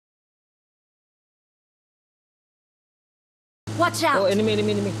Watch out! Oh, enemy.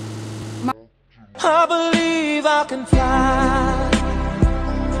 I believe I can fly.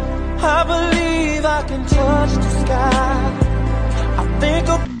 I believe I can touch the sky. I think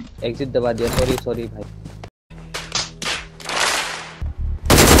of Exit दबा दिया. Sorry भाई.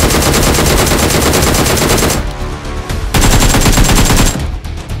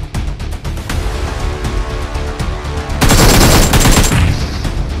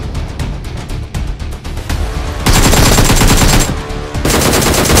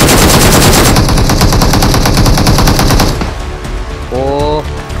 Oh.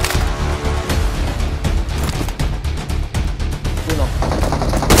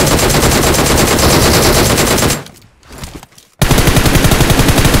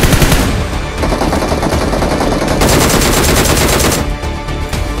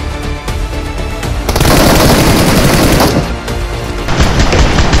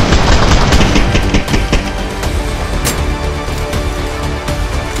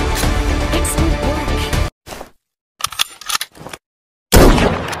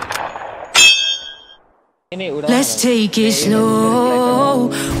 Let's take it slow.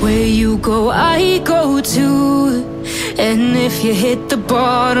 Where you go, I go too. And if you hit the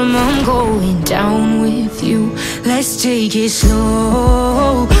bottom, I'm going down with you. Let's take it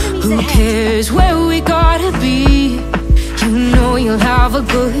slow. Who cares where we gotta be? You know you'll have a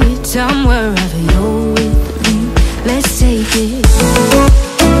good time wherever you're with me. Let's take it slow.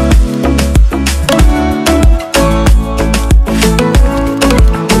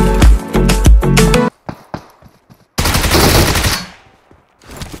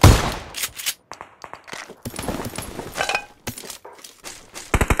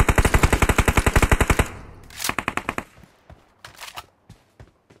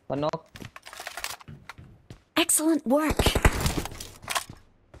 One knock. Excellent work.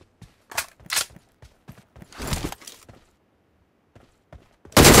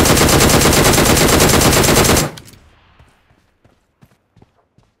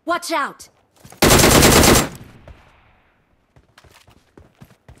 Watch out!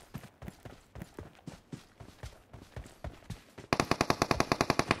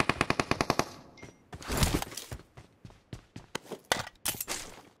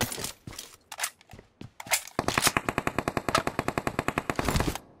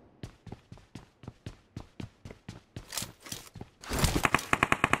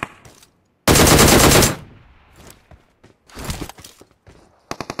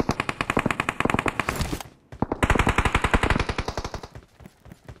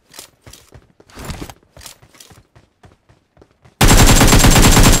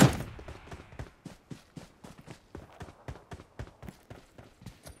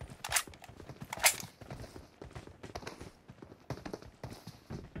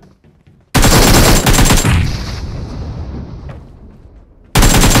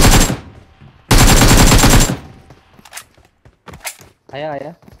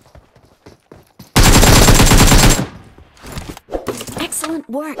 आया. Excellent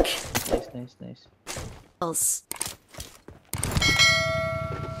work. Nice.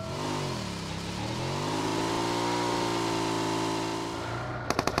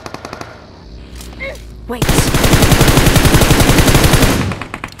 Wait.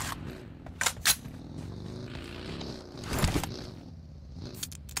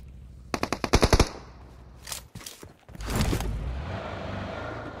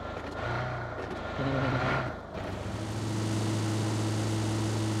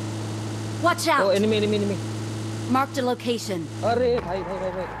 Watch out! Oh, enemy. Marked a location. अरे भाई. ओ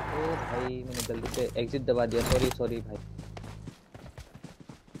भाई मैंने गलती से exit दबा दिया. Sorry भाई.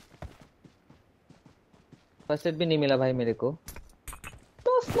 फर्स्ट एड भी नहीं मिला भाई मेरे को.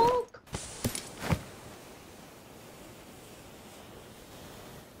 तो smoke.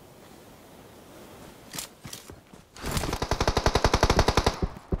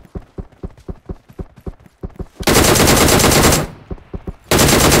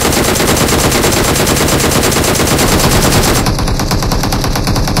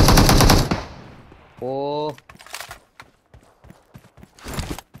 Oh.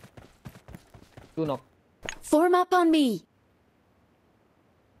 2 knock. Form up on me.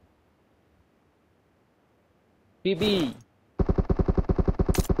 PB.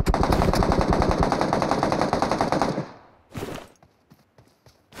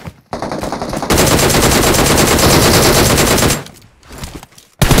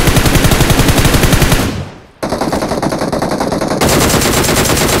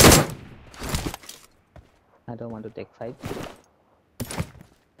 I don't want to take fight.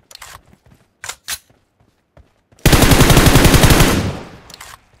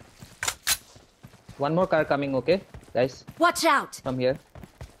 One more car coming, okay? Guys, Watch out! from here.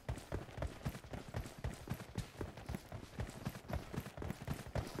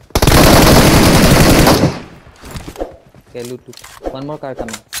 Okay, loot. One more car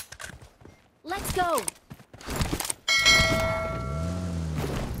coming. Let's go!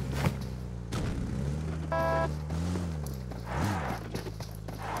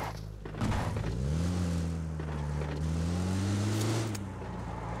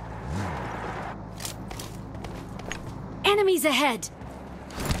 Enemies ahead!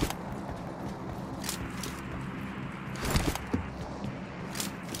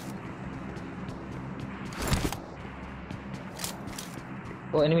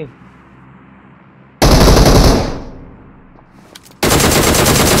 Oh, enemy.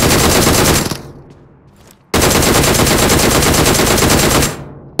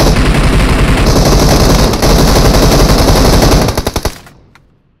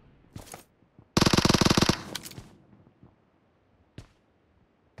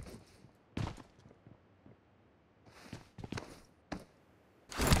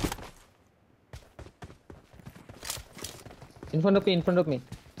 In front of me, in front of me.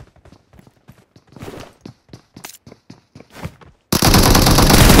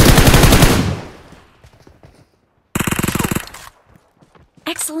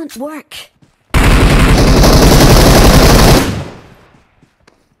 Excellent work!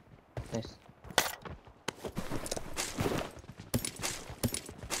 Nice.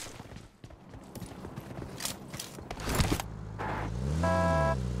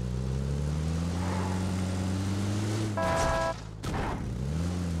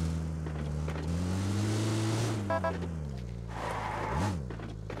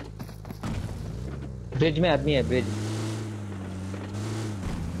 Bridge में आदमी है bridge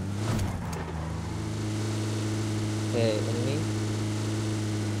है enemy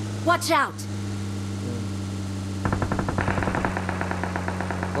Watch out!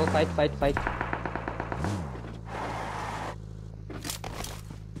 go fight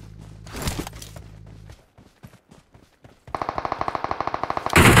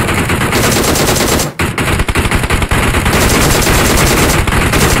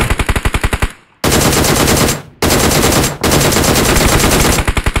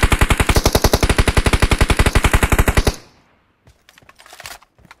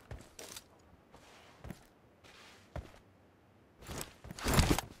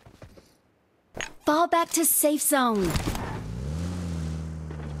Fall back to safe zone.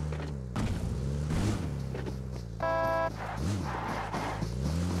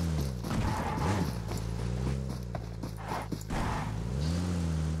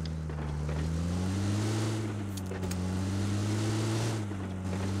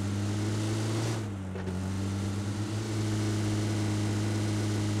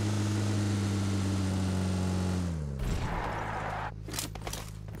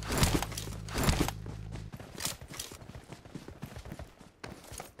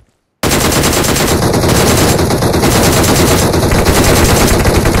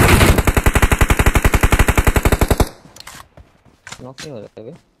 Knock नहीं हो रहा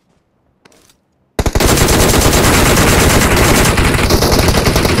है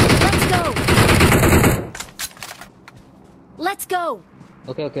Let's go!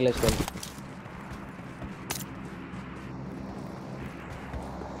 Okay, let's go.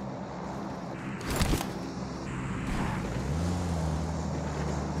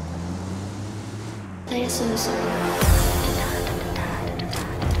 This is